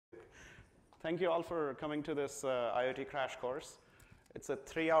Thank you all for coming to this IoT Crash Course. It's a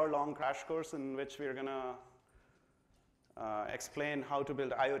 3-hour-long crash course in which we're going to explain how to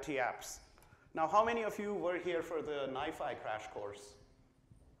build IoT apps. Now, how many of you were here for the NiFi Crash Course?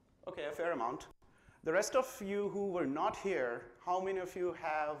 OK, a fair amount. The rest of you who were not here, how many of you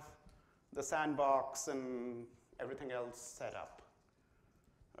have the sandbox and everything else set up?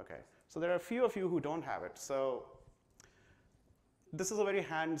 OK, so there are a few of you who don't have it. So this is a very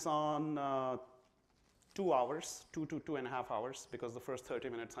hands-on 2 hours, 2 to 2.5 hours, because the first 30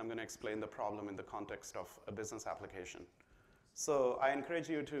 minutes I'm going to explain the problem in the context of a business application. So I encourage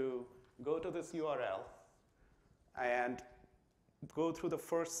you to go to this URL and go through the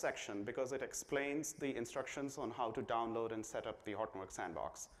first section, because it explains the instructions on how to download and set up the Hortonworks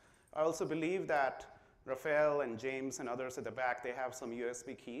sandbox. I also believe that Rafael and James and others at the back, they have some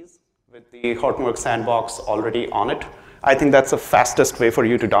USB keys with the Hortonworks sandbox already on it. I think that's the fastest way for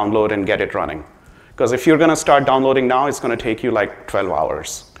you to download and get it running. Because if you're going to start downloading now, it's going to take you like 12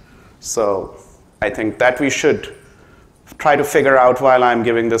 hours. So I think that we should try to figure out while I'm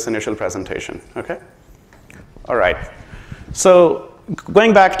giving this initial presentation. OK? All right. So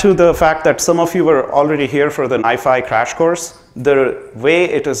going back to the fact that some of you were already here for the NiFi Crash Course, the way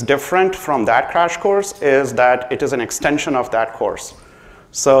it is different from that crash course is that it is an extension of that course.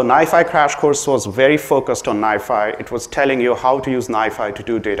 So NiFi Crash Course was very focused on NiFi. It was telling you how to use NiFi to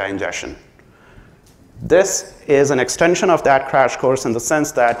do data ingestion. This is an extension of that crash course in the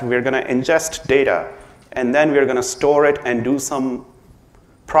sense that we're going to ingest data, and then we're going to store it and do some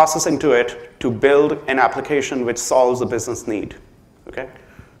processing to it to build an application which solves a business need. Okay?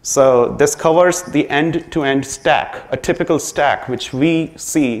 So this covers the end-to-end stack, a typical stack which we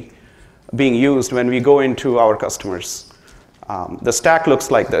see being used when we go into our customers. The stack looks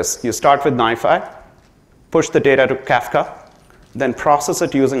like this. You start with NiFi, push the data to Kafka, then process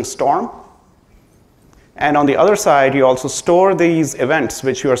it using Storm. And on the other side, you also store these events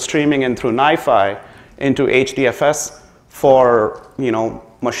which you are streaming in through NiFi into HDFS for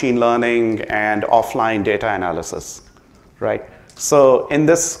machine learning and offline data analysis. Right? So in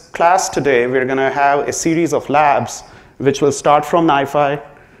this class today, we're going to have a series of labs which will start from NiFi.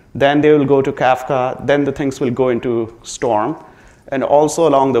 Then they will go to Kafka, then the things will go into Storm. And also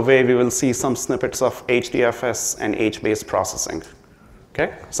along the way, we will see some snippets of HDFS and H-based processing.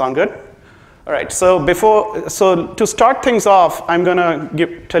 Okay, sound good? All right, so to start things off, I'm going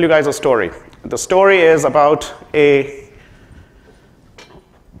to tell you guys a story. The story is about a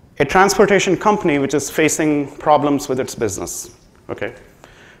transportation company which is facing problems with its business. Okay?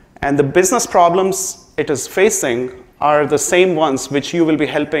 And the business problems it is facing are the same ones which you will be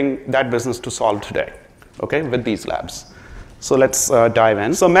helping that business to solve today, okay, with these labs. So let's dive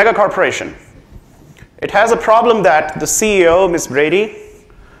in. So mega corporation. It has a problem that the CEO, Ms. Brady,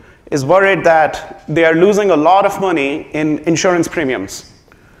 is worried that they are losing a lot of money in insurance premiums.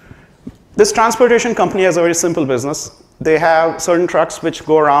 This transportation company has a very simple business. They have certain trucks which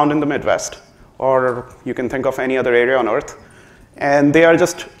go around in the Midwest, or you can think of any other area on Earth, and they are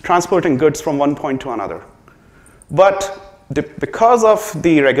just transporting goods from one point to another. But because of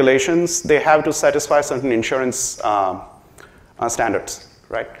the regulations, they have to satisfy certain insurance standards,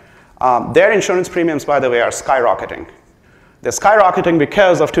 right? Their insurance premiums, by the way, are skyrocketing. They're skyrocketing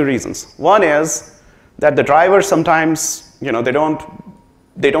because of 2 reasons. One is that the drivers sometimes, they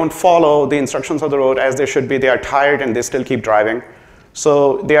don't follow the instructions of the road as they should be. They are tired and they still keep driving.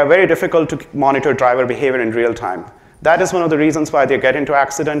 So they are very difficult to monitor driver behavior in real time. That is one of the reasons why they get into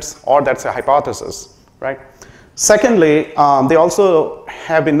accidents, or that's a hypothesis, right? Secondly, they also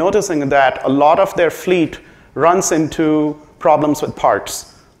have been noticing that a lot of their fleet runs into problems with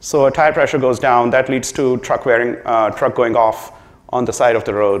parts. So a tire pressure goes down, that leads to truck going off on the side of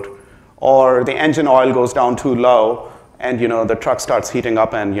the road. Or the engine oil goes down too low, and the truck starts heating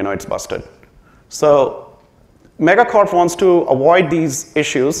up and it's busted. So Megacorp wants to avoid these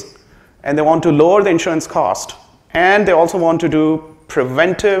issues, and they want to lower the insurance cost. And they also want to do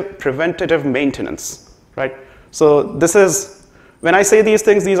preventative maintenance, right? So this is, when I say these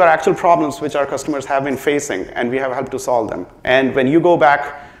things, these are actual problems which our customers have been facing, and we have helped to solve them. And when you go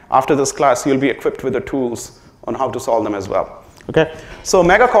back after this class, you'll be equipped with the tools on how to solve them as well. Okay? So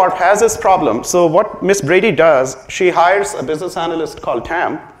Megacorp has this problem. So what Ms. Brady does, she hires a business analyst called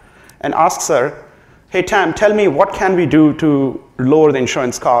Tam and asks her, hey, Tam, tell me what can we do to lower the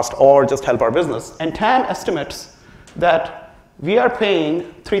insurance cost or just help our business? And Tam estimates that we are paying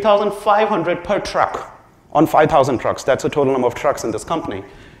 $3,500 per truck on 5,000 trucks. That's the total number of trucks in this company.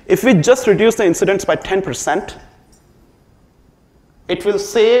 If we just reduce the incidents by 10%, it will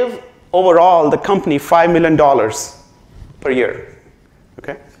save overall the company $5 million per year.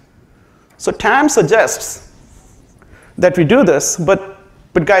 Okay? So TAM suggests that we do this, but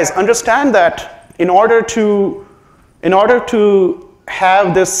guys, understand that in order to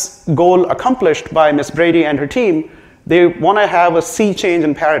have this goal accomplished by Ms. Brady and her team, they want to have a sea change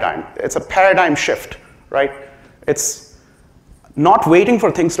in paradigm. It's a paradigm shift, right? It's not waiting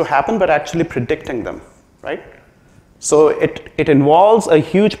for things to happen, but actually predicting them, right? So it involves a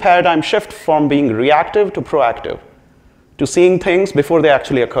huge paradigm shift from being reactive to proactive, to seeing things before they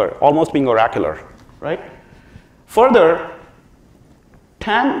actually occur, almost being oracular, right? Further,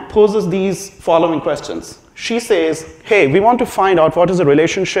 TAM poses these following questions. She says, hey, we want to find out what is the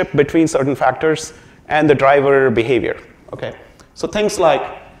relationship between certain factors and the driver behavior, okay? So things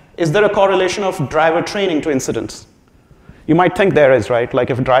like, is there a correlation of driver training to incidents? You might think there is, right? Like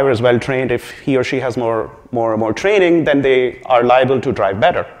if a driver is well trained, if he or she has more training, then they are liable to drive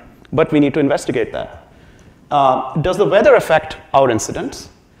better. But we need to investigate that. Does the weather affect our incidents?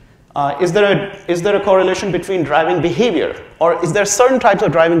 Is there a correlation between driving behavior? Or is there certain types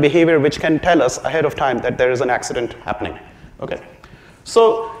of driving behavior which can tell us ahead of time that there is an accident happening? Okay.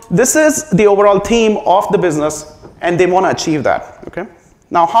 So this is the overall theme of the business, and they want to achieve that. Okay.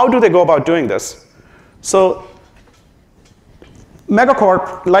 Now, how do they go about doing this? So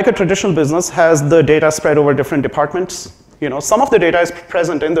Megacorp, like a traditional business, has the data spread over different departments. You know, some of the data is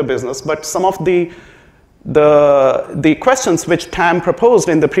present in the business, but some of the questions which TAM proposed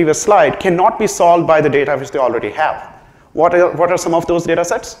in the previous slide cannot be solved by the data which they already have. What are some of those data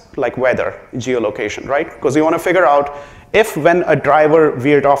sets? Like weather, geolocation, right? Because you want to figure out if when a driver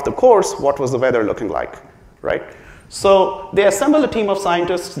veered off the course, what was the weather looking like, right? So they assemble a team of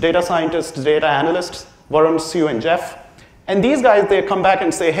scientists, data analysts, Varun, Sue, and Jeff. And these guys, they come back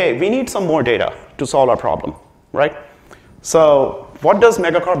and say, hey, we need some more data to solve our problem, right? So what does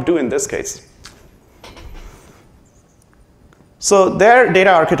Megacorp do in this case? So their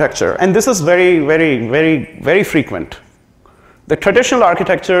data architecture, and this is very frequent. The traditional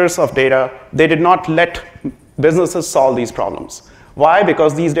architectures of data, they did not let businesses solve these problems. Why?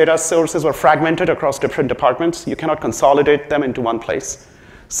 Because these data sources were fragmented across different departments. You cannot consolidate them into one place.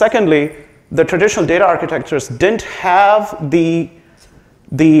 Secondly, the traditional data architectures didn't have the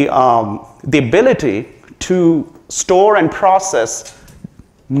ability to store and process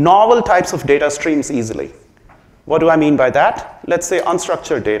novel types of data streams easily. What do I mean by that? Let's say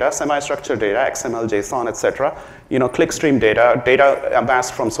unstructured data, semi-structured data, XML, JSON, etc. You know, clickstream data, data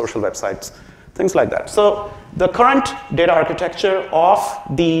amassed from social websites, things like that. So the current data architecture of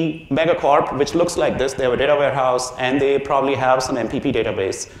the Megacorp, which looks like this, they have a data warehouse, and they probably have some MPP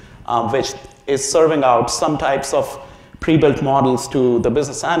database, which is serving out some types of pre-built models to the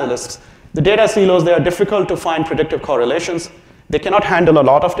business analysts. The data silos, they are difficult to find predictive correlations. They cannot handle a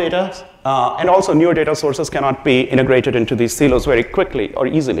lot of data, and also newer data sources cannot be integrated into these silos very quickly or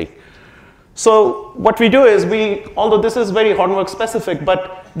easily. So what we do is although this is very Hortonworks specific,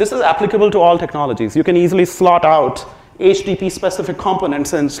 but this is applicable to all technologies. You can easily slot out HTTP specific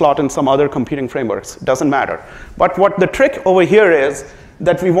components and slot in some other computing frameworks. Doesn't matter. But what the trick over here is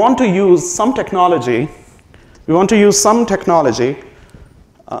that we want to use some technology.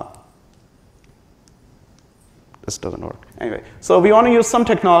 This doesn't work. Anyway, so we want to use some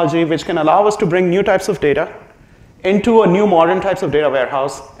technology which can allow us to bring new types of data into a new modern types of data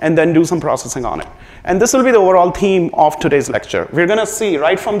warehouse and then do some processing on it. And this will be the overall theme of today's lecture. We're going to see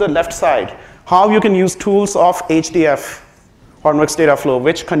right from the left side how you can use tools of HDF, Hortonworks Data Flow,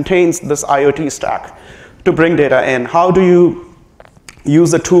 which contains this IoT stack to bring data in. How do you use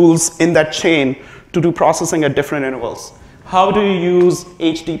the tools in that chain to do processing at different intervals? How do you use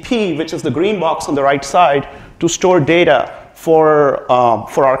HDP, which is the green box on the right side, to store data for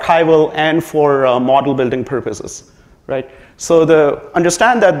archival and for model building purposes, right? So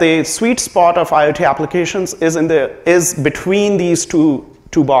understand that the sweet spot of IoT applications is between these two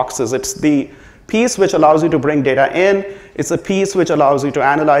boxes. It's the piece which allows you to bring data in. It's a piece which allows you to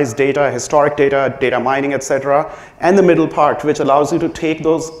analyze data, historic data, data mining, etc. And the middle part, which allows you to take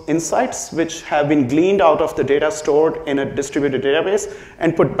those insights which have been gleaned out of the data stored in a distributed database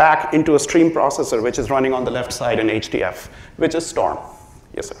and put back into a stream processor, which is running on the left side in HDF, which is Storm.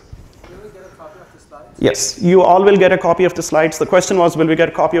 Yes, sir. Will we get a copy of the slides? Yes, you all will get a copy of the slides. The question was, will we get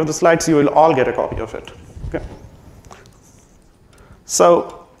a copy of the slides? You will all get a copy of it. Okay.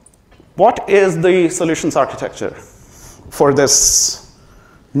 So what is the solutions architecture for this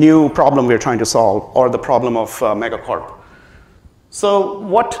new problem we're trying to solve, or the problem of Megacorp? So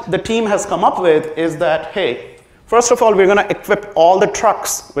what the team has come up with is that, hey, first of all, we're going to equip all the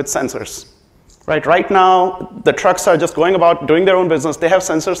trucks with sensors. Right now, the trucks are just going about doing their own business. They have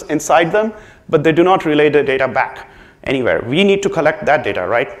sensors inside them, but they do not relay the data back anywhere. We need to collect that data,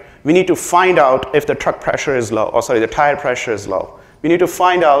 right? we need to find out if the truck pressure is low, or sorry, the tire pressure is low. We need to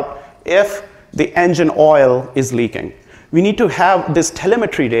find out if the engine oil is leaking. We need to have this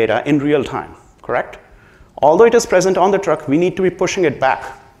telemetry data in real time, correct? Although it is present on the truck, we need to be pushing it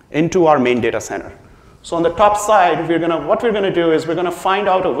back into our main data center. So on the top side, what we're gonna do is we're gonna find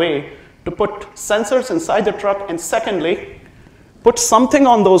out a way to put sensors inside the truck, and secondly, put something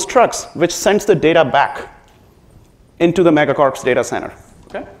on those trucks which sends the data back into the Megacorp's data center,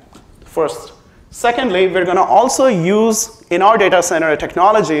 okay? First. Secondly, we're gonna also use in our data center a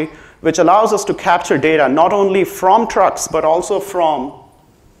technology which allows us to capture data not only from trucks, but also from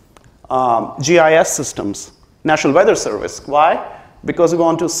GIS systems, National Weather Service. Why? Because we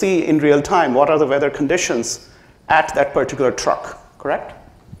want to see in real time what are the weather conditions at that particular truck, correct?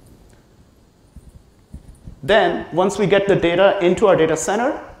 Then, once we get the data into our data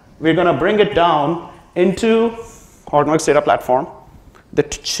center, we're gonna bring it down into Hortonworks Data Platform,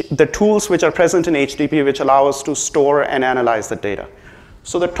 the tools which are present in HDP which allow us to store and analyze the data.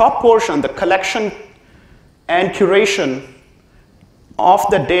 So the top portion, the collection and curation of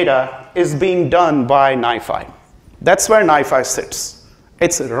the data is being done by NiFi. That's where NiFi sits.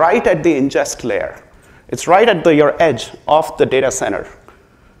 It's right at the ingest layer. It's right at your edge of the data center.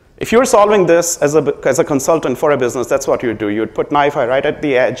 If you're solving this as a consultant for a business, that's what you would do. You would put NiFi right at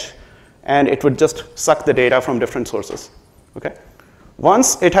the edge, and it would just suck the data from different sources, okay?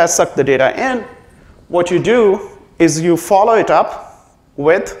 Once it has sucked the data in, what you do is you follow it up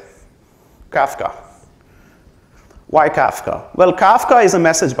with Kafka. Why Kafka? Well, Kafka is a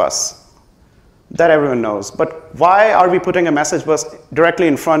message bus that everyone knows, but why are we putting a message bus directly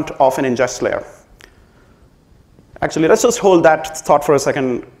in front of an ingest layer? Actually, let's just hold that thought for a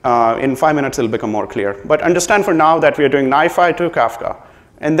second. In 5 minutes, it'll become more clear. But understand for now that we are doing NiFi to Kafka.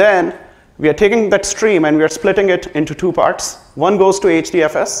 And then we are taking that stream and we are splitting it into two parts. One goes to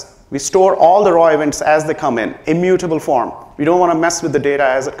HDFS. We store all the raw events as they come in, immutable form. We don't want to mess with the data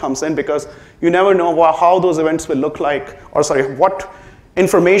as it comes in because you never know how those events will look like, or sorry, what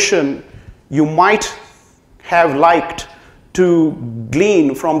information you might have liked to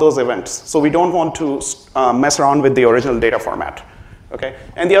glean from those events. So we don't want to mess around with the original data format, okay?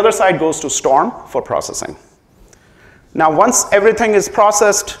 And the other side goes to Storm for processing. Now, once everything is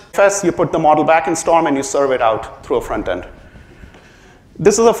processed, first you put the model back in Storm and you serve it out through a front end.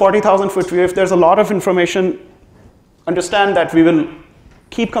 This is a 40,000-foot view. If there's a lot of information, understand that we will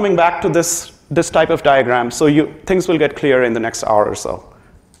keep coming back to this type of diagram, so things will get clear in the next hour or so.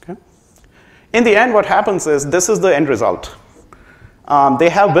 Okay? In the end, what happens is this is the end result. They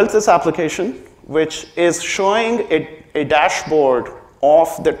have built this application which is showing a dashboard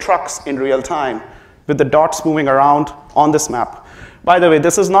of the trucks in real time with the dots moving around on this map. By the way,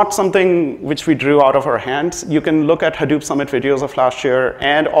 this is not something which we drew out of our hands. You can look at Hadoop Summit videos of last year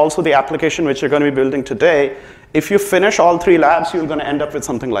and also the application which you're going to be building today. If you finish all 3 labs, you're going to end up with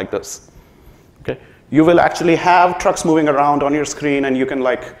something like this. Okay? You will actually have trucks moving around on your screen, and you can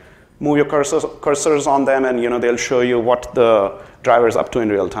like move your cursors on them, and they'll show you what the driver is up to in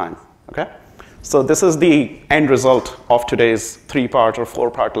real time. Okay? So this is the end result of today's 3-part or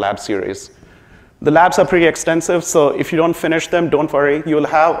 4-part lab series. The labs are pretty extensive, so if you don't finish them, don't worry. You'll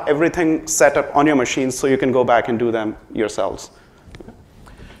have everything set up on your machines so you can go back and do them yourselves.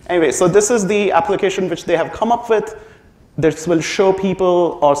 Anyway, so this is the application which they have come up with. This will show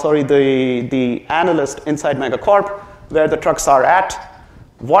people, or sorry, the analyst inside Megacorp where the trucks are at,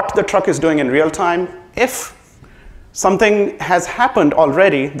 what the truck is doing in real time. If something has happened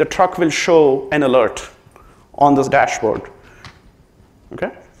already, the truck will show an alert on this dashboard.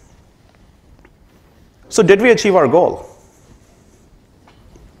 Okay? So did we achieve our goal?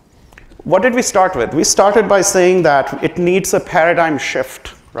 What did we start with? We started by saying that it needs a paradigm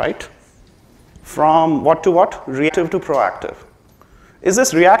shift, right? From what to what? Reactive to proactive. Is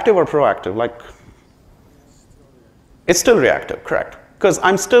this reactive or proactive? Like, it's still reactive, correct? Because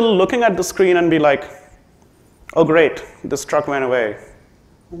I'm still looking at the screen and be like, oh great, this truck went away.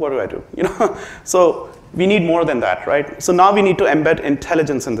 What do I do? So we need more than that, right? So now we need to embed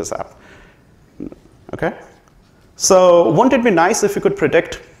intelligence in this app. Okay? So wouldn't it be nice if we could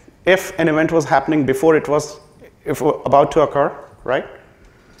predict if an event was happening before it was about to occur, right?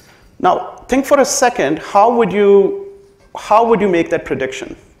 Now, think for a second, how would you make that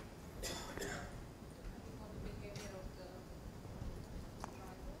prediction?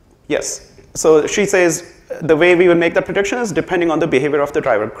 Yes. So she says the way we will make that prediction is depending on the behavior of the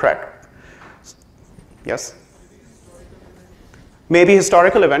driver, correct? Yes? Maybe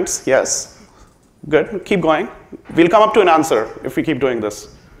historical events, yes. Good, keep going. We'll come up to an answer if we keep doing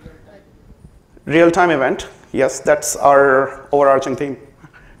this. Real-time event, yes, that's our overarching theme.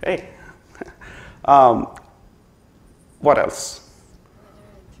 Hey. What else?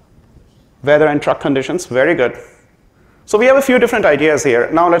 Weather and truck conditions, very good. So we have a few different ideas here.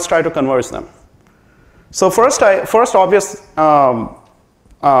 Now let's try to converge them. So first obvious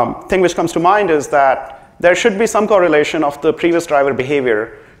thing which comes to mind is that there should be some correlation of the previous driver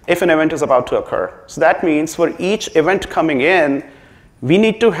behavior if an event is about to occur. So that means for each event coming in, we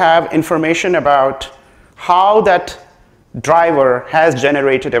need to have information about how that driver has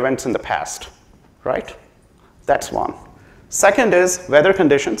generated events in the past, right? That's one. Second is weather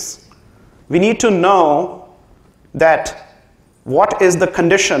conditions. We need to know that what is the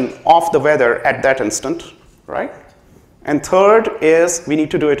condition of the weather at that instant, right? And third is we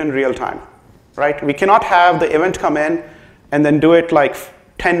need to do it in real time, right? We cannot have the event come in and then do it like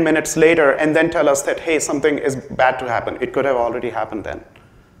 10 minutes later and then tell us that, hey, something is bad to happen. It could have already happened then,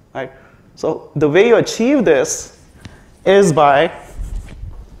 right? So the way you achieve this is by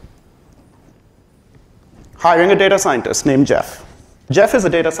hiring a data scientist named Jeff. Jeff is a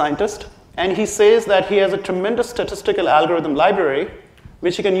data scientist, and he says that he has a tremendous statistical algorithm library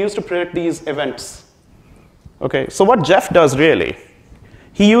which he can use to predict these events. Okay, so what Jeff does really,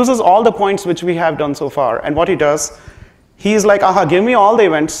 he uses all the points which we have done so far, and what he does, he's like, aha, give me all the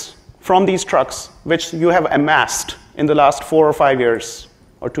events from these trucks which you have amassed in the last 4 or 5 years,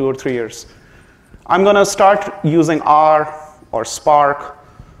 or 2 or 3 years. I'm going to start using R or Spark,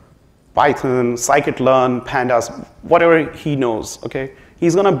 Python, scikit-learn, pandas, whatever he knows, okay?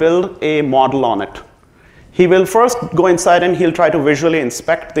 He's going to build a model on it. He will first go inside and he'll try to visually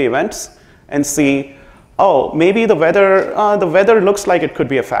inspect the events and see, oh, maybe the weather looks like it could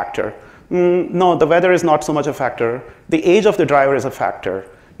be a factor. No, the weather is not so much a factor. The age of the driver is a factor.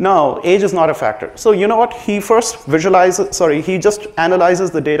 No, age is not a factor. So you know what? He first he just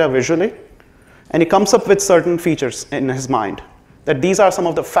analyzes the data visually, and he comes up with certain features in his mind, that these are some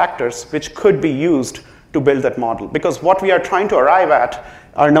of the factors which could be used to build that model. Because what we are trying to arrive at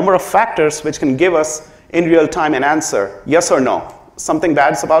are a number of factors which can give us in real time an answer, yes or no, something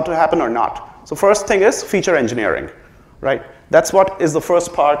bad is about to happen or not. So first thing is feature engineering, right? That's what is the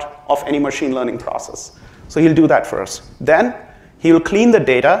first part of any machine learning process. So he'll do that first. Then he will clean the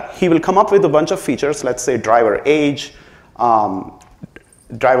data. He will come up with a bunch of features, let's say driver age,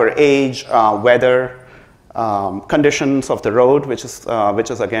 weather, conditions of the road, which is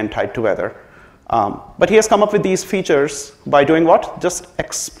again tied to weather. But he has come up with these features by doing what? Just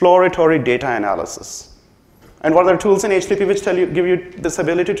exploratory data analysis. And what are the tools in HTTP which give you this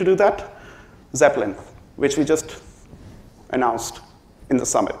ability to do that? Zeppelin, which we just announced in the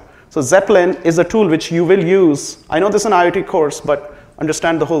summit. So Zeppelin is a tool which you will use. I know this is an IoT course, but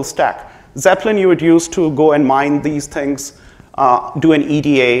understand the whole stack. Zeppelin you would use to go and mine these things, do an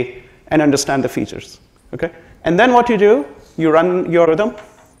EDA, and understand the features. Okay? And then what you do, you run your rhythm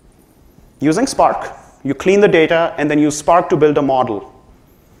using Spark. You clean the data, and then use Spark to build a model.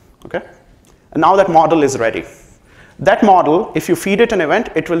 Okay? And now that model is ready. That model, if you feed it an event,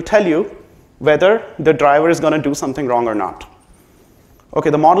 it will tell you whether the driver is going to do something wrong or not. Okay,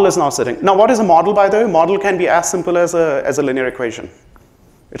 the model is now sitting. Now, what is a model, by the way? Model can be as simple as a linear equation.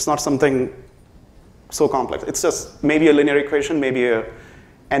 It's not something so complex. It's just maybe a linear equation, maybe a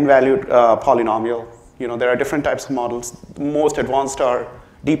n-valued polynomial. You know, there are different types of models. The most advanced are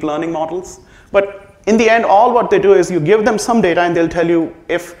deep learning models. But in the end, all what they do is you give them some data, and they'll tell you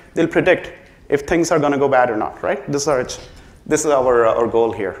if they'll predict if things are going to go bad or not, right? This is our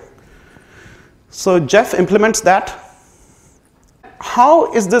goal here. So Jeff implements that.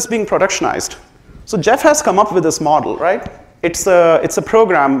 How is this being productionized? So Jeff has come up with this model, right? It's a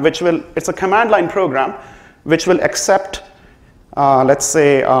program it's a command line program which will accept, let's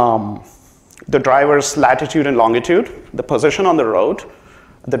say, the driver's latitude and longitude, the position on the road,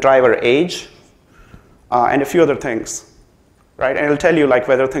 the driver age, and a few other things, right? And it'll tell you like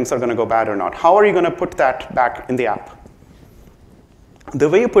whether things are going to go bad or not. How are you going to put that back in the app? The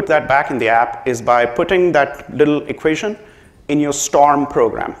way you put that back in the app is by putting that little equation in your Storm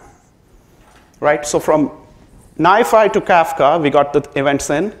program, right? So from NiFi to Kafka, we got the events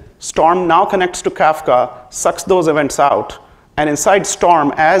in. Storm now connects to Kafka, sucks those events out, and inside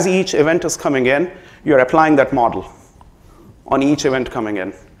Storm, as each event is coming in, you're applying that model on each event coming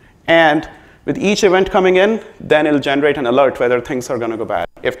in. And with each event coming in, then it'll generate an alert whether things are going to go bad,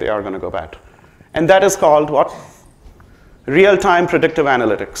 if they are going to go bad. And that is called what? Real-time predictive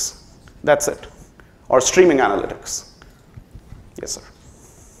analytics. That's it. Or streaming analytics. Yes, sir.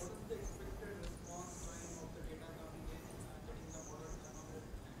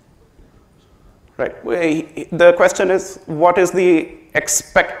 Right. The question is, what is the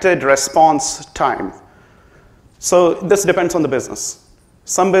expected response time? So this depends on the business.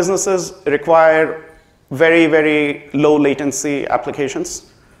 Some businesses require very, very low latency applications.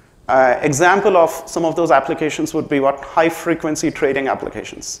 Example of some of those applications would be what? High frequency trading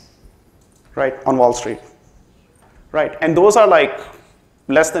applications, right, on Wall Street, right? And those are like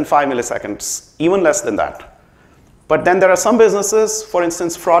less than 5 milliseconds, even less than that. But then there are some businesses, for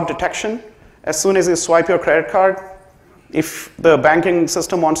instance, fraud detection. As soon as you swipe your credit card, if the banking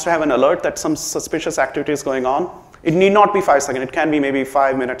system wants to have an alert that some suspicious activity is going on, it need not be 5 seconds. It can be maybe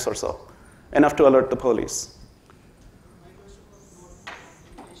 5 minutes or so, enough to alert the police.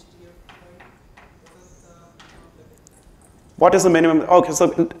 What is the minimum? Okay,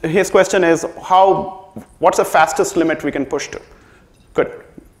 so his question is what's the fastest limit we can push to? Good.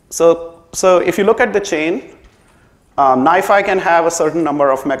 So if you look at the chain, NiFi can have a certain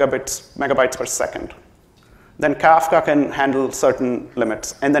number of megabytes per second. Then Kafka can handle certain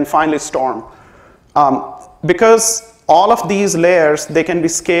limits. And then finally Storm. Because all of these layers, they can be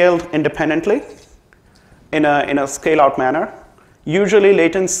scaled independently in a scale-out manner. Usually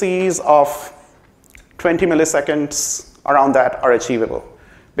latencies of 20 milliseconds around that are achievable.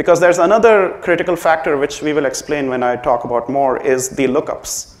 Because there's another critical factor which we will explain when I talk about more is the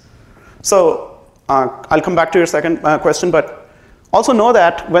lookups. So I'll come back to your second question, but also know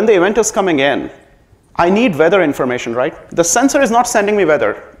that when the event is coming in, I need weather information, right? The sensor is not sending me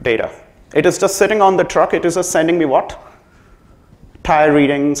weather data. It is just sitting on the truck. It is just sending me what? Tire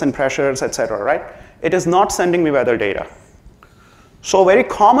readings and pressures, etc., right? It is not sending me weather data. So a very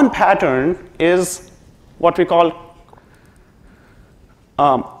common pattern is what we call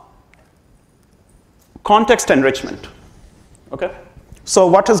context enrichment, okay? So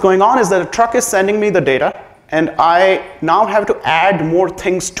what is going on is that a truck is sending me the data, and I now have to add more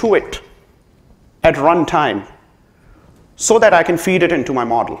things to it at runtime so that I can feed it into my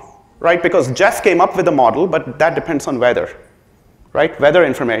model, right? Because Jeff came up with a model, but that depends on weather, right? Weather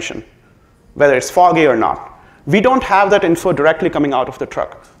information, whether it's foggy or not. We don't have that info directly coming out of the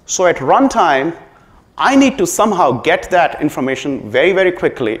truck. So at runtime, I need to somehow get that information very, very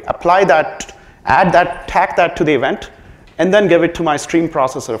quickly, apply that, add that, tack that to the event, and then give it to my stream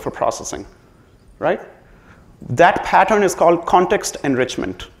processor for processing, right? That pattern is called context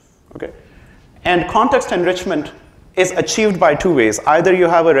enrichment, okay? And context enrichment is achieved by two ways. Either you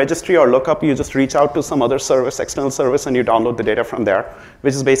have a registry or lookup, you just reach out to some other service, external service, and you download the data from there,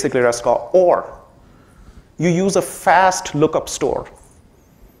 which is basically REST call, or you use a fast lookup store.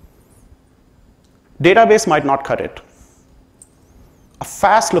 Database might not cut it. A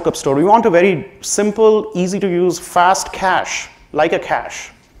fast lookup store, we want a very simple, easy to use, fast cache, like a cache,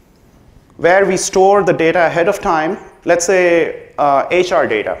 where we store the data ahead of time, let's say HR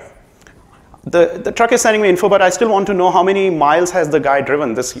data. The truck is sending me info, but I still want to know how many miles has the guy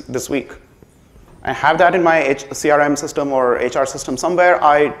driven this week. I have that in my CRM system or HR system somewhere.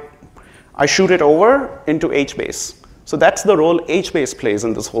 I shoot it over into HBase. So that's the role HBase plays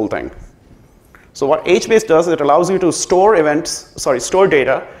in this whole thing. So what HBase does, it allows you to store store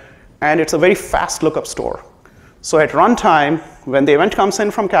data, and it's a very fast lookup store. So at runtime, when the event comes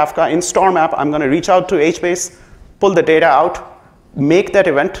in from Kafka, in Storm app, I'm going to reach out to HBase, pull the data out, make that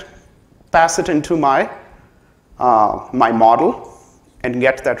event, pass it into my model, and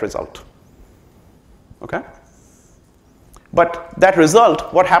get that result. Okay? But that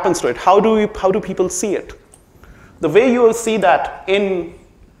result, what happens to it? How do people see it? The way you will see that in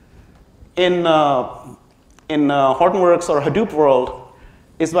Hortonworks or Hadoop world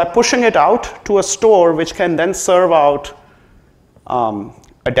is by pushing it out to a store which can then serve out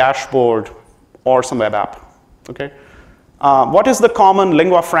a dashboard or some web app. Okay? What is the common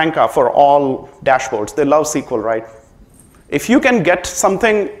lingua franca for all dashboards? They love SQL, right? If you can get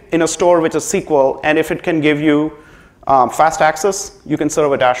something in a store which is SQL, and if it can give you fast access, you can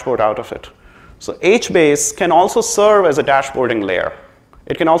serve a dashboard out of it. So HBase can also serve as a dashboarding layer.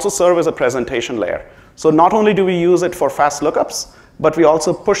 It can also serve as a presentation layer. So not only do we use it for fast lookups, but we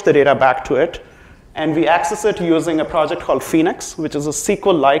also push the data back to it, and we access it using a project called Phoenix, which is a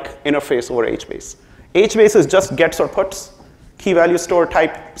SQL-like interface over HBase. HBase is just gets or puts, key value store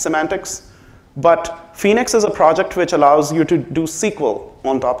type semantics, but Phoenix is a project which allows you to do SQL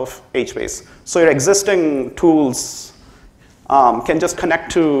on top of HBase. So your existing tools can just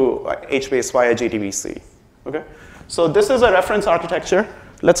connect to HBase via JDBC. Okay? So this is a reference architecture.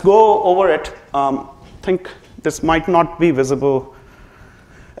 Let's go over it. I think this might not be visible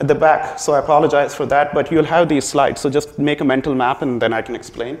at the back, so I apologize for that, but you'll have these slides, so just make a mental map and then I can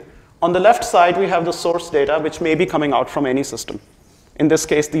explain. On the left side, we have the source data, which may be coming out from any system. In this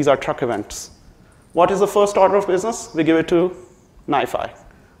case, these are truck events. What is the first order of business? We give it to NiFi.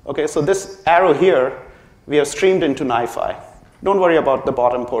 Okay, so this arrow here, we have streamed into NiFi. Don't worry about the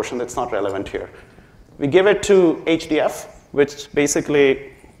bottom portion, that's not relevant here. We give it to HDF, which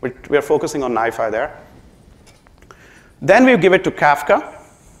basically, we are focusing on NiFi there. Then we give it to Kafka,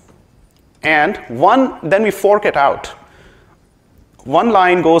 and then we fork it out. One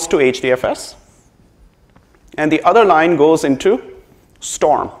line goes to HDFS, and the other line goes into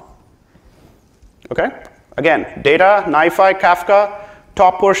Storm. Okay? Again, data, NiFi, Kafka,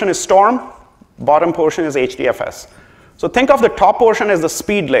 top portion is Storm, bottom portion is HDFS. So think of the top portion as the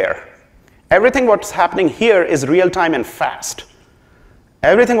speed layer. Everything what's happening here is real time and fast.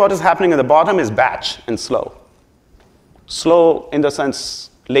 Everything what is happening at the bottom is batch and slow. Slow in the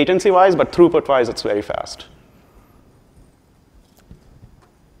sense latency-wise, but throughput-wise, it's very fast.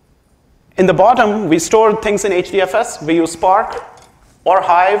 In the bottom, we store things in HDFS. We use Spark or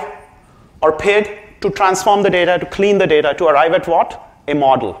Hive or Pig to transform the data, to clean the data, to arrive at what? A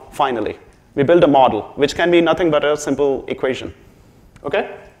model, finally. We build a model, which can be nothing but a simple equation.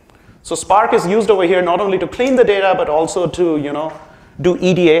 Okay? So Spark is used over here not only to clean the data, but also to do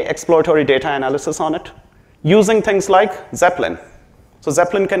EDA, exploratory data analysis on it, using things like Zeppelin. So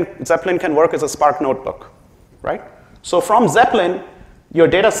Zeppelin can work as a Spark notebook, right? So from Zeppelin, your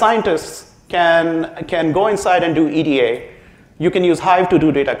data scientists can go inside and do EDA. You can use Hive to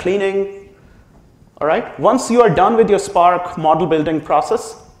do data cleaning, all right? Once you are done with your Spark model building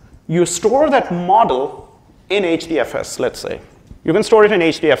process, you store that model in HDFS, let's say. You can store it in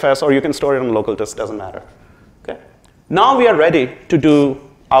HDFS, or you can store it on local disk, doesn't matter. Okay? Now we are ready to do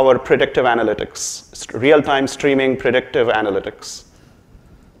our predictive analytics, real-time streaming predictive analytics.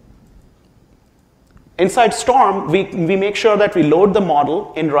 Inside Storm, we make sure that we load the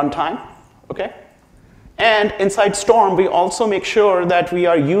model in runtime, okay? And inside Storm, we also make sure that we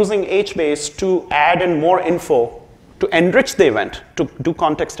are using HBase to add in more info to enrich the event, to do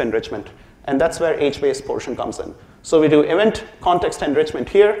context enrichment. And that's where HBase portion comes in. So we do event context enrichment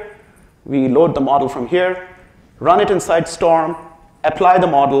here. We load the model from here, run it inside Storm, apply the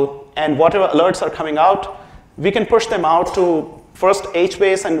model, and whatever alerts are coming out, we can push them out to first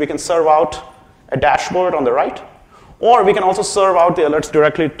HBase, and we can serve out a dashboard on the right. Or we can also serve out the alerts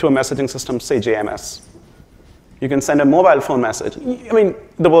directly to a messaging system, say JMS. You can send a mobile phone message. I mean,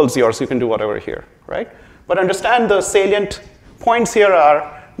 the world's yours. You can do whatever here, right? But understand the salient points here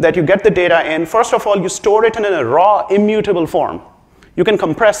are that you get the data in. First of all, you store it in a raw, immutable form. You can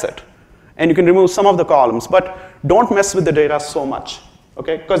compress it, and you can remove some of the columns, but don't mess with the data so much,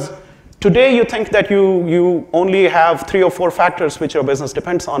 okay? Because today you think that you only have 3 or 4 factors which your business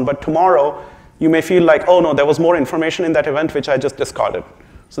depends on, but tomorrow you may feel like, oh no, there was more information in that event which I just discarded.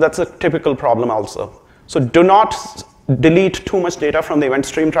 So that's a typical problem also. So do not delete too much data from the event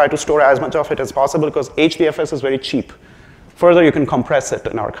stream. Try to store as much of it as possible, because HDFS is very cheap. Further, you can compress it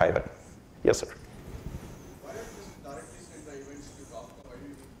and archive it. Yes, sir? Why don't you just directly send the events to Kafka? Why do you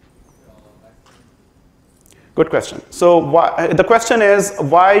need Good question. So the question is,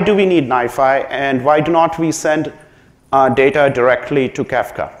 why do we need NiFi, and why do not we send data directly to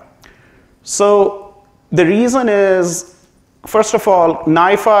Kafka? So the reason is, first of all,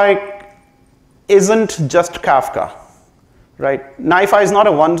 NiFi isn't just Kafka, right? NiFi is not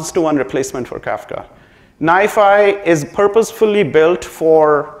a one-to-one replacement for Kafka. NiFi is purposefully built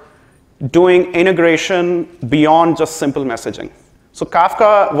for doing integration beyond just simple messaging. So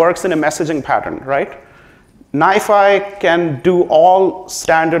Kafka works in a messaging pattern, right? NiFi can do all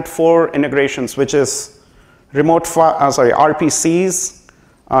standard 4 integrations, which is RPCs,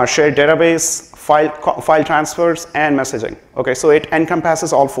 shared database, file transfers, and messaging. Okay, so it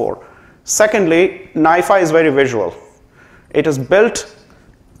encompasses all 4. Secondly, NiFi is very visual. It is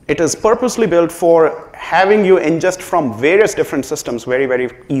purposely built for having you ingest from various different systems very, very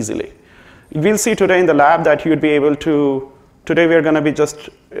easily. We'll see today in the lab that you'd be able to, today we're going to be just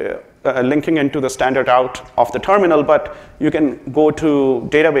linking into the standard out of the terminal, but you can go to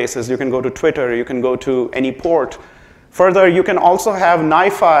databases, you can go to Twitter, you can go to any port. Further, you can also have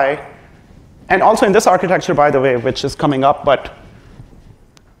NiFi, and also in this architecture, by the way, which is coming up, but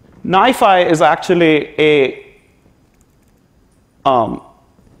NiFi is actually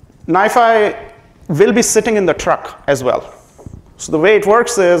NiFi will be sitting in the truck as well. So the way it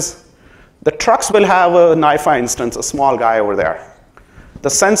works is the trucks will have a NiFi instance, a small guy over there. The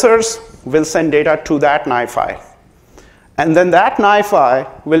sensors will send data to that NiFi. And then that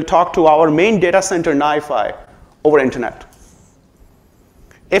NiFi will talk to our main data center NiFi over internet.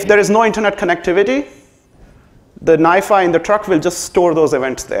 If there is no internet connectivity, the NiFi in the truck will just store those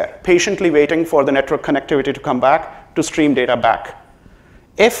events there, patiently waiting for the network connectivity to come back to stream data back.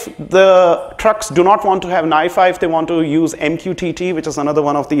 If the trucks do not want to have NiFi, if they want to use MQTT, which is another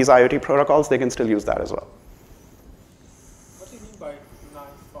one of these IoT protocols, they can still use that as well. What is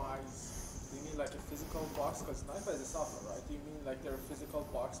box? Because NiFi is a software, right? Do you mean like there are physical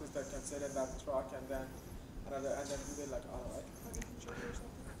boxes that can sit in that truck and then do they like automatic feature or something?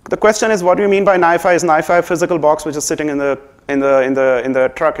 The question is, what do you mean by NiFi? Is NiFi a physical box which is sitting in the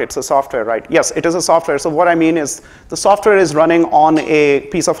truck? It's a software, right? Yes, it is a software. So what I mean is, the software is running on a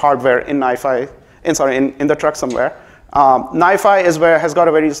piece of hardware in NiFi, in the truck somewhere. NiFi has got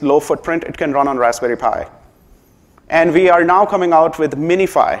a very low footprint. It can run on Raspberry Pi. And we are now coming out with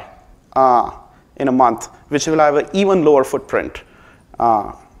MiniFi in a month, which will have an even lower footprint.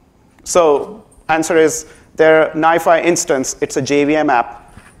 So answer is, their NiFi instance, it's a JVM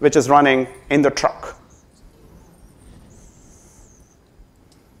app, which is running in the truck.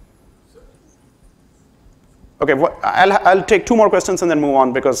 Okay, I'll take 2 more questions and then move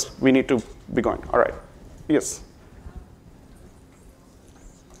on because we need to be going. All right. Yes.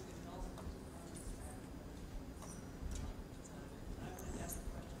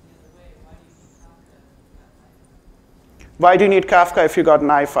 Why do you need Kafka if you got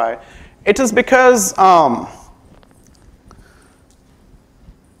NiFi? It is because,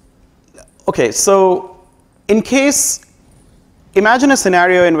 okay, so in case, imagine a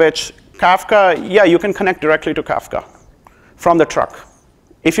scenario in which Kafka, yeah, you can connect directly to Kafka from the truck.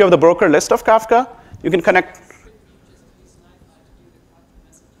 If you have the broker list of Kafka, you can connect.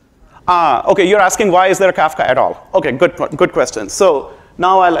 Okay, you're asking why is there a Kafka at all? Okay, good question. So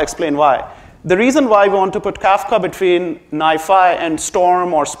now I'll explain why. The reason why we want to put Kafka between NiFi and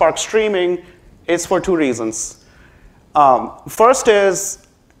Storm or Spark Streaming is for 2 reasons. First is,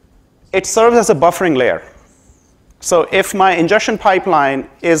 it serves as a buffering layer. So if my ingestion pipeline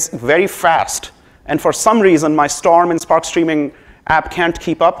is very fast, and for some reason my Storm and Spark Streaming app can't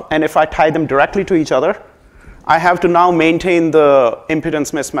keep up, and if I tie them directly to each other, I have to now maintain the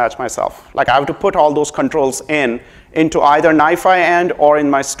impedance mismatch myself. Like I have to put all those controls into either NiFi end or in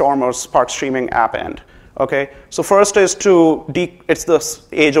my Storm or Spark Streaming app end. Okay? So first is it's the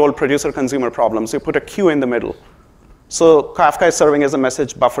age-old producer-consumer problem. So you put a queue in the middle. So Kafka is serving as a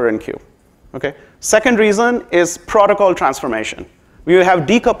message buffer and queue. Okay? Second reason is protocol transformation. We have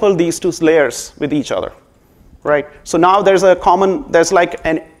decoupled these 2 layers with each other. Right? So now there's like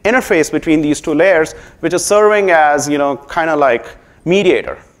an interface between these 2 layers, which is serving as, kind of like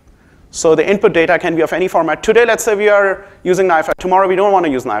mediator. So the input data can be of any format. Today, let's say we are using NiFi. Tomorrow, we don't want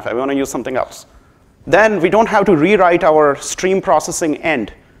to use NiFi. We want to use something else. Then we don't have to rewrite our stream processing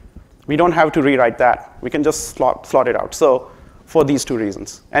end. We don't have to rewrite that. We can just slot it out. So for these 2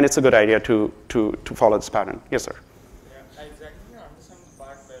 reasons. And it's a good idea to follow this pattern. Yes, sir. Yeah, I exactly understand the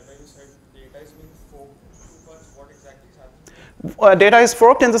part where you said data is being forked. What exactly is happening? Data is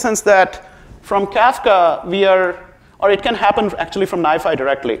forked in the sense that from Kafka, or it can happen actually from NiFi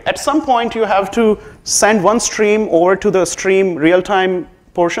directly. At some point, you have to send one stream over to the stream real-time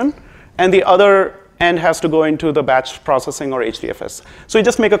portion, and the other end has to go into the batch processing or HDFS. So you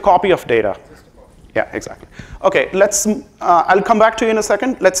just make a copy of data. Yeah, exactly. Okay, I'll come back to you in a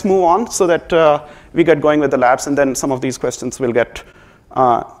second. Let's move on so that we get going with the labs, and then some of these questions will get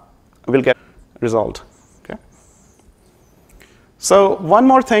resolved. Okay. So one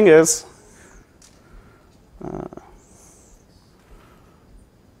more thing is, I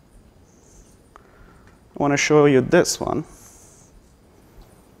want to show you this one.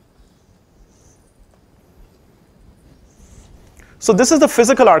 So this is the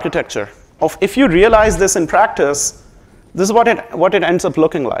physical architecture of, if you realize this in practice, this is what it ends up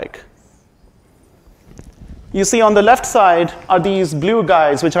looking like. You see on the left side are these blue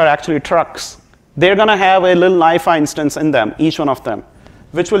guys, which are actually trucks. They're going to have a little NiFi instance in them, each one of them,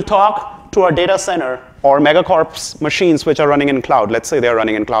 which will talk to our data center or megacorp's machines which are running in cloud. Let's say they're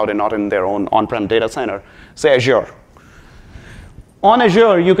running in cloud and not in their own on-prem data center, say Azure. On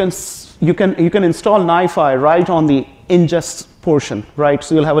Azure, you can install NiFi right on the ingest portion, right?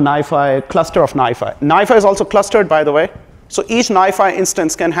 So you'll have a NiFi cluster of NiFi. NiFi is also clustered, by the way. So each NiFi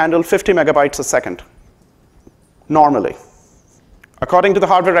instance can handle 50 megabytes a second, normally. According to the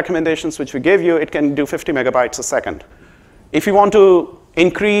hardware recommendations which we gave you, it can do 50 megabytes a second. If you want to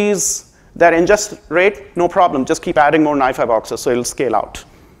increase that ingest rate, no problem. Just keep adding more NiFi boxes, so it'll scale out.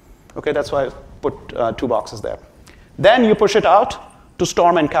 Okay, that's why I put 2 boxes there. Then you push it out to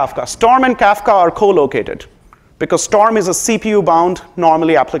Storm and Kafka. Storm and Kafka are co-located, because Storm is a CPU-bound,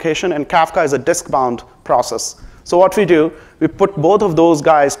 normally application, and Kafka is a disk-bound process. So what we do, we put both of those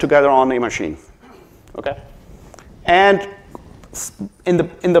guys together on a machine. Okay? And in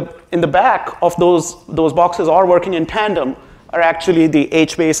the back of those boxes, all working in tandem, are actually the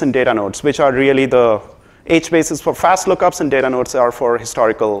HBase and data nodes, which are really the HBase is for fast lookups, and data nodes are for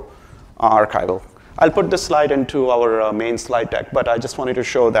historical archival. I'll put this slide into our main slide deck, but I just wanted to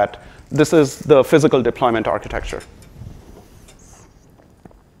show that this is the physical deployment architecture.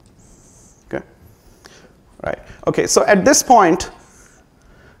 Okay. Right. Okay, so at this point,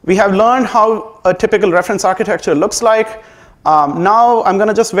 we have learned how a typical reference architecture looks like. Now I'm going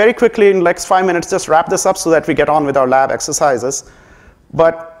to just very quickly, in the next 5 minutes, just wrap this up so that we get on with our lab exercises.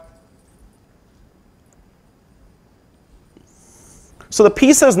 So the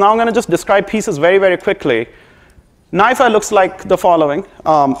pieces, now I'm going to just describe pieces very, very quickly. NiFi looks like the following.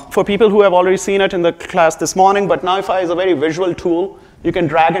 For people who have already seen it in the class this morning, but NiFi is a very visual tool. You can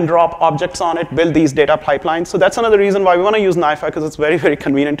drag and drop objects on it, build these data pipelines. So that's another reason why we want to use NiFi, because it's very, very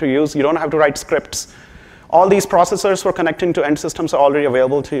convenient to use. You don't have to write scripts. All these processors for connecting to end systems are already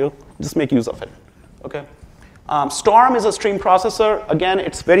available to you. Just make use of it. Okay. Storm is a stream processor. Again,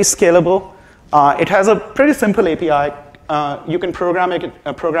 it's very scalable. It has a pretty simple API. You can program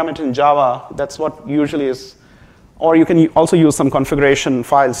it in Java. That's what usually is. Or you can also use some configuration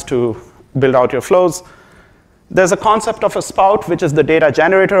files to build out your flows. There's a concept of a spout, which is the data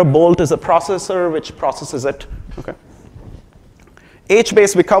generator. Bolt is a processor, which processes it. Okay.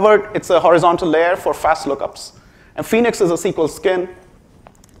 HBase we covered. It's a horizontal layer for fast lookups. And Phoenix is a SQL skin.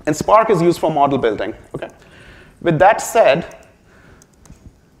 And Spark is used for model building. Okay. With that said,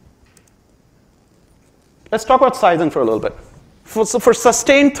 let's talk about sizing for a little bit. So for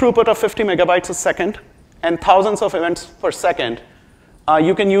sustained throughput of 50 megabytes a second and thousands of events per second,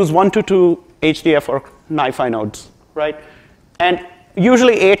 you can use 1 to 2 HDF or NiFi nodes, right? And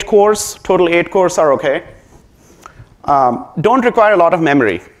usually 8 cores, total 8 cores are okay. Don't require a lot of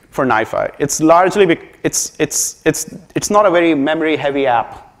memory for NiFi. It's largely, it's not a very memory-heavy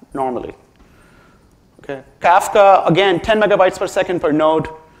app normally. Okay. Kafka, again, 10 megabytes per second per node.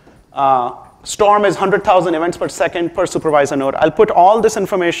 Storm is 100,000 events per second per supervisor node. I'll put all this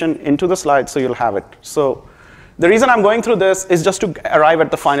information into the slide so you'll have it. So the reason I'm going through this is just to arrive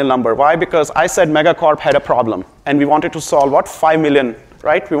at the final number. Why? Because I said Megacorp had a problem, and we wanted to solve what? 5 million,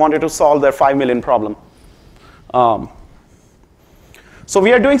 right? We wanted to solve their 5 million problem. So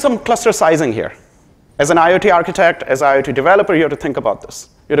we are doing some cluster sizing here. As an IoT architect, as an IoT developer, you have to think about this.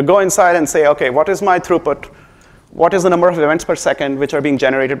 You have to go inside and say, OK, what is my throughput? What is the number of events per second which are being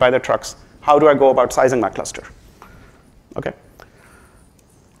generated by the trucks? How do I go about sizing my cluster? Okay.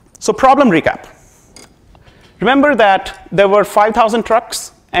 So problem recap. Remember that there were 5,000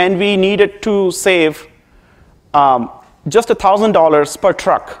 trucks, and we needed to save just $1,000 per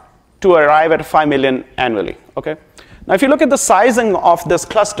truck to arrive at 5 million annually. Okay. Now, if you look at the sizing of this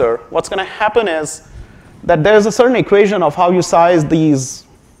cluster, what's going to happen is that there's a certain equation of how you size these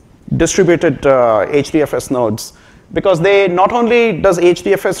distributed HDFS nodes. Because they not only does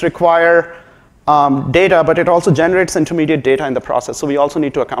HDFS require data, but it also generates intermediate data in the process. So we also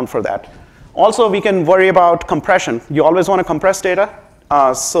need to account for that. Also, we can worry about compression. You always want to compress data,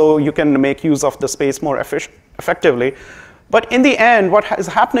 so you can make use of the space more effectively. But in the end, what is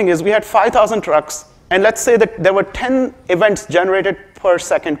happening is we had 5,000 trucks, and let's say that there were 10 events generated per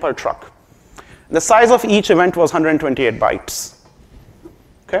second per truck. The size of each event was 128 bytes.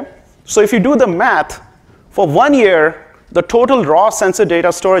 Okay? So if you do the math, for 1 year, the total raw sensor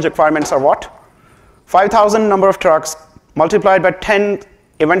data storage requirements are what? 5,000 number of trucks multiplied by 10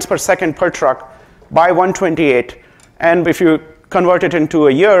 events per second per truck by 128. And if you convert it into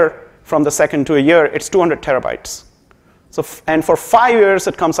a year, from the second to a year, it's 200 terabytes. So, and for 5 years,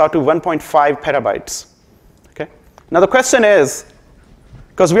 it comes out to 1.5 petabytes. Okay? Now the question is,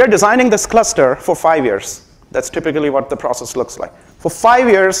 because we are designing this cluster for 5 years, that's typically what the process looks like. For 5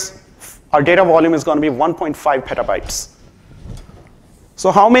 years, our data volume is going to be 1.5 petabytes.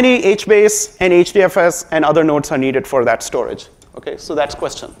 So how many HBase and HDFS and other nodes are needed for that storage? Okay, so that's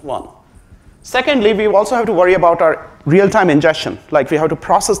question one. Secondly, we also have to worry about our real-time ingestion. Like we have to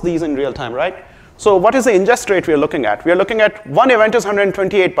process these in real time, right? So what is the ingest rate we are looking at? We are looking at one event is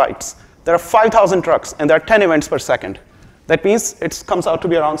 128 bytes. There are 5,000 trucks, and there are 10 events per second. That means it comes out to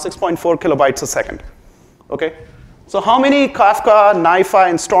be around 6.4 kilobytes a second. Okay? So how many Kafka, NiFi,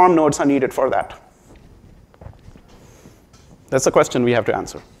 and Storm nodes are needed for that? That's the question we have to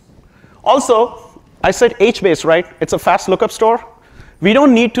answer. Also, I said HBase, right? It's a fast lookup store. We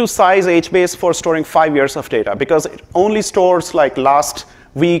don't need to size HBase for storing 5 years of data, because it only stores like last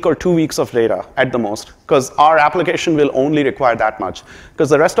week or 2 weeks of data at the most, because our application will only require that much, because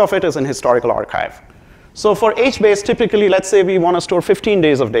the rest of it is in historical archive. So for HBase, typically, let's say we want to store 15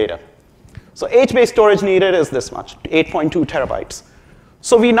 days of data. So HBase storage needed is this much, 8.2 terabytes.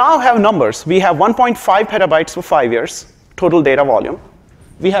 So we now have numbers. We have 1.5 petabytes for 5 years, total data volume.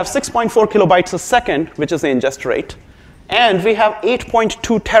 We have 6.4 kilobytes a second, which is the ingest rate. And we have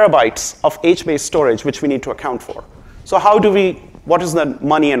 8.2 terabytes of H-based storage, which we need to account for. So what is the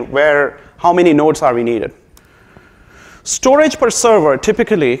money and how many nodes are we needed? Storage per server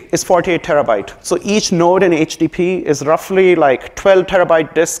typically is 48 terabyte. So each node in HDP is roughly like 12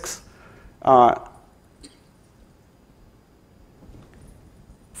 terabyte disks,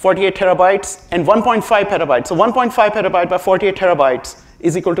 48 terabytes, and 1.5 petabytes. So 1.5 petabyte by 48 terabytes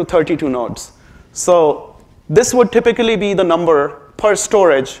is equal to 32 nodes. So this would typically be the number for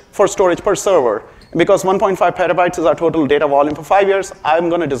storage per server. And because 1.5 petabytes is our total data volume for 5 years, I'm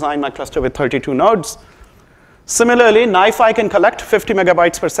going to design my cluster with 32 nodes. Similarly, NiFi can collect 50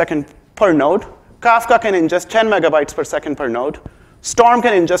 megabytes per second per node. Kafka can ingest 10 megabytes per second per node. Storm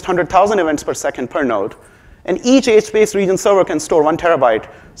can ingest 100,000 events per second per node. And each H-based region server can store 1 terabyte.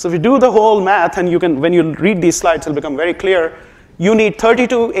 So if you do the whole math, and when you read these slides, it'll become very clear. You need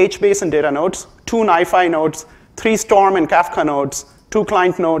 32 H-based and data nodes, 2 NiFi nodes, 3 Storm and Kafka nodes, 2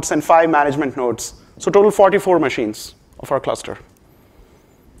 client nodes, and 5 management nodes. So total 44 machines of our cluster.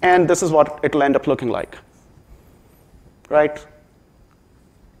 And this is what it'll end up looking like. Right?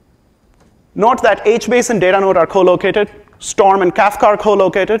 Note that HBase and data node are co-located. Storm and Kafka are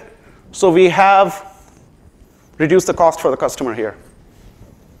co-located. So we have reduced the cost for the customer here.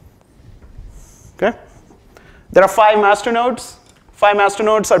 Okay? There are 5 master nodes. 5 master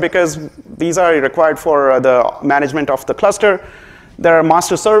nodes are because these are required for the management of the cluster. There are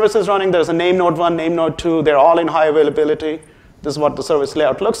master services running. There's a name node 1, name node 2. They're all in high availability. This is what the service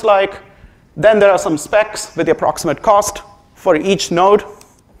layout looks like. Then there are some specs with the approximate cost for each node.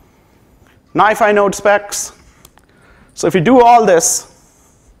 NiFi node specs. So if you do all this,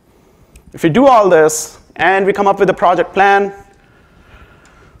 and we come up with a project plan,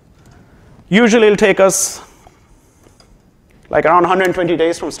 usually it'll take us like around 120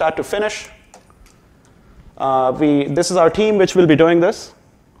 days from start to finish. This is our team which will be doing this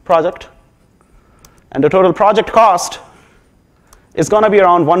project. And the total project cost is going to be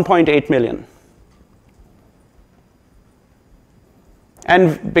around 1.8 million.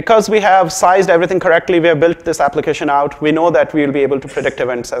 And because we have sized everything correctly, we have built this application out, we know that we will be able to predict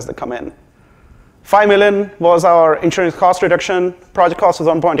events as they come in. 5 million was our insurance cost reduction. Project cost was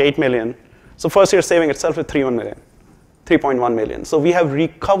 1.8 million. So first year saving itself is 3.1 million. So we have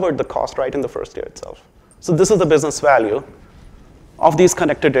recovered the cost right in the first year itself. So this is the business value of these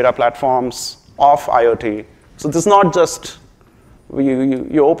connected data platforms, of IoT. So this is not just,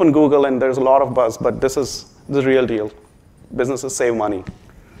 you open Google and there's a lot of buzz, but this is the real deal. Businesses save money.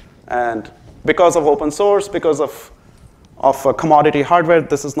 And because of open source, because of commodity hardware,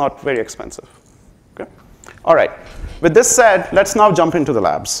 this is not very expensive. Okay? All right. With this said, let's now jump into the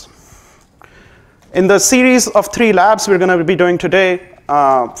labs. In the series of 3 labs we're going to be doing today,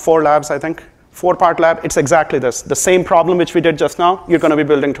 4 labs, I think, 4-part lab, it's exactly this. The same problem which we did just now, you're going to be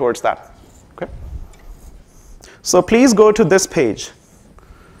building towards that. Okay? So please go to this page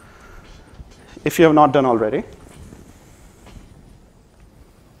if you have not done already.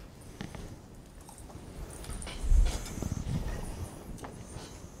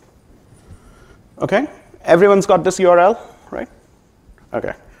 Okay? Everyone's got this URL, right?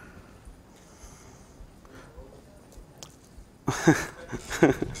 Okay.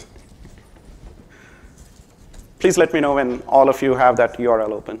 Please let me know when all of you have that URL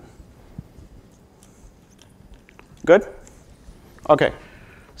open. Good? Okay.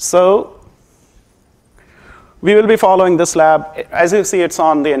 So we will be following this lab. As you see, it's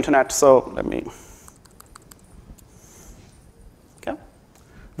on the internet, so let me. Okay.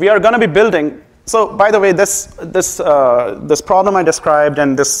 We are going to be building. So by the way, this problem I described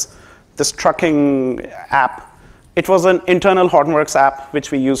and this trucking app, it was an internal Hortonworks app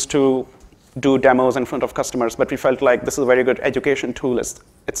which we used to do demos in front of customers, but we felt like this is a very good education tool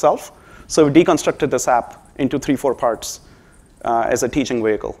itself. So we deconstructed this app into 3-4 parts as a teaching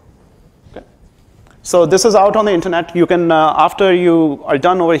vehicle. Okay. So this is out on the internet. You can, after you are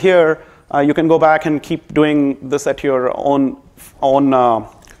done over here, you can go back and keep doing this at your own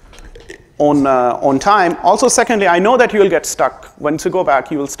time. Also, secondly, I know that you will get stuck. Once you go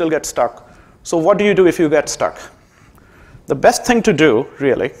back, you will still get stuck. So what do you do if you get stuck? The best thing to do,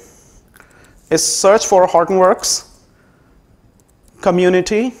 really, is search for Hortonworks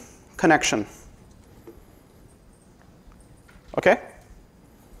community connection. Okay?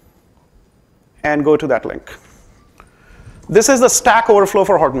 And go to that link. This is the Stack Overflow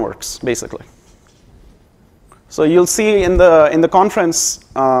for Hortonworks, basically. So you'll see in the conference,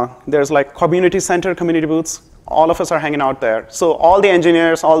 there's like community center, community booths. All of us are hanging out there. So all the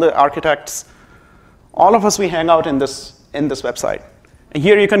engineers, all the architects, all of us, we hang out in this website. And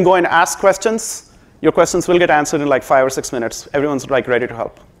here you can go and ask questions. Your questions will get answered in like 5 or 6 minutes. Everyone's like ready to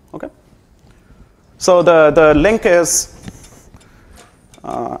help. Okay. So the link is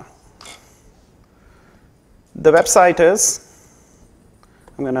the website is.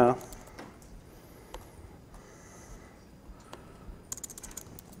 I'm gonna.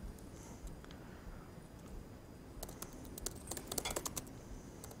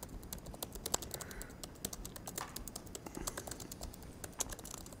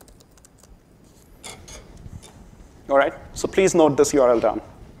 All right, so please note this URL down.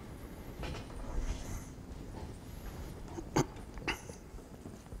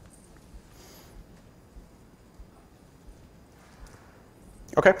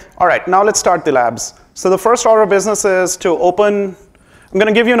 Okay, all right, now let's start the labs. So the first order of business is to open, I'm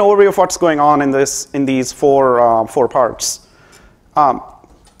gonna give you an overview of what's going on in these four parts. All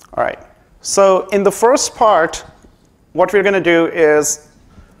right, so in the first part, what we're gonna do is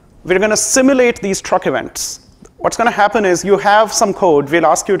we're gonna simulate these truck events. What's going to happen is you have some code. We'll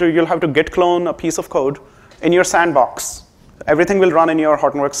ask you you'll have to git clone a piece of code in your sandbox. Everything will run in your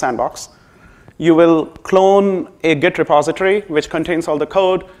Hortonworks sandbox. You will clone a Git repository, which contains all the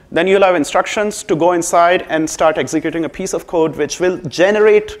code. Then you'll have instructions to go inside and start executing a piece of code which will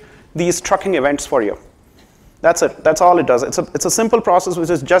generate these trucking events for you. That's it. That's all it does. It's a simple process which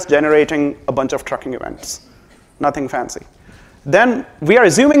is just generating a bunch of trucking events. Nothing fancy. Then we are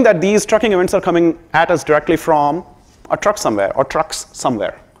assuming that these trucking events are coming at us directly from a truck somewhere or trucks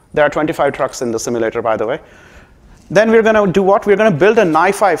somewhere. There are 25 trucks in the simulator, by the way. Then we're going to do what? We're going to build a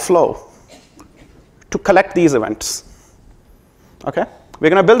NiFi flow to collect these events. Okay?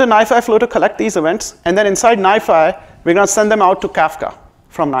 We're going to build a NiFi flow to collect these events, and then inside NiFi, we're going to send them out to Kafka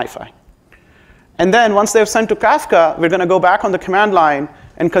from NiFi. And then once they're sent to Kafka, we're going to go back on the command line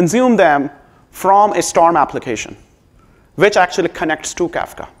and consume them from a Storm application, which actually connects to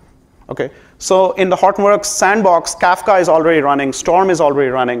Kafka. Okay? So in the Hortonworks sandbox, Kafka is already running, Storm is already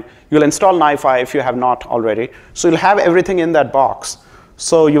running. You'll install NiFi if you have not already. So you'll have everything in that box.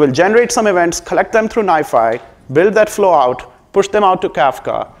 So you will generate some events, collect them through NiFi, build that flow out, push them out to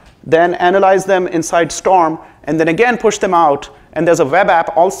Kafka, then analyze them inside Storm, and then again push them out. And there's a web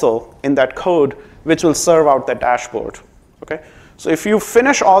app also in that code which will serve out that dashboard. Okay? So if you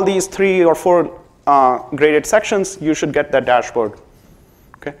finish all these 3 or 4 graded sections, you should get that dashboard.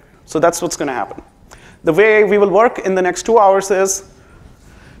 Okay? So that's what's going to happen. The way we will work in the next 2 hours is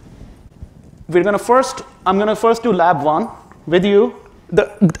I'm going to first do lab 1 with you.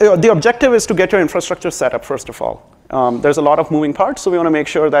 The objective is to get your infrastructure set up, first of all. There's a lot of moving parts, so we want to make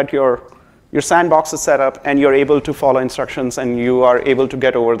sure that your sandbox is set up and you're able to follow instructions and you are able to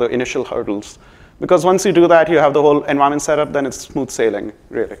get over the initial hurdles. Because once you do that, you have the whole environment set up, then it's smooth sailing,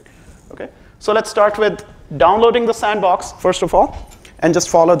 really. Okay? So let's start with downloading the sandbox, first of all, and just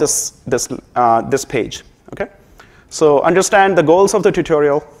follow this page. Okay? So understand the goals of the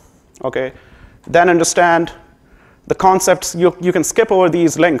tutorial. Okay? Then understand the concepts. You can skip over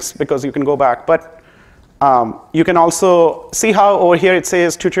these links because you can go back. But you can also see how over here it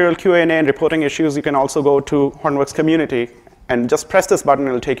says tutorial Q&A and reporting issues. You can also go to Hortonworks community and just press this button.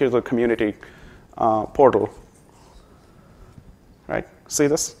 It'll take you to the community portal. Right? See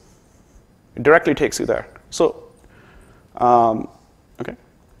this? It directly takes you there. So, okay.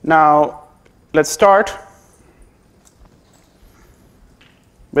 Now, let's start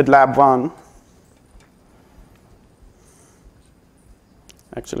with lab 1.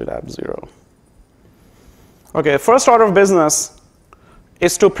 Actually, lab 0. Okay, first order of business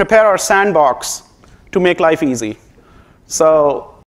is to prepare our sandbox to make life easy. So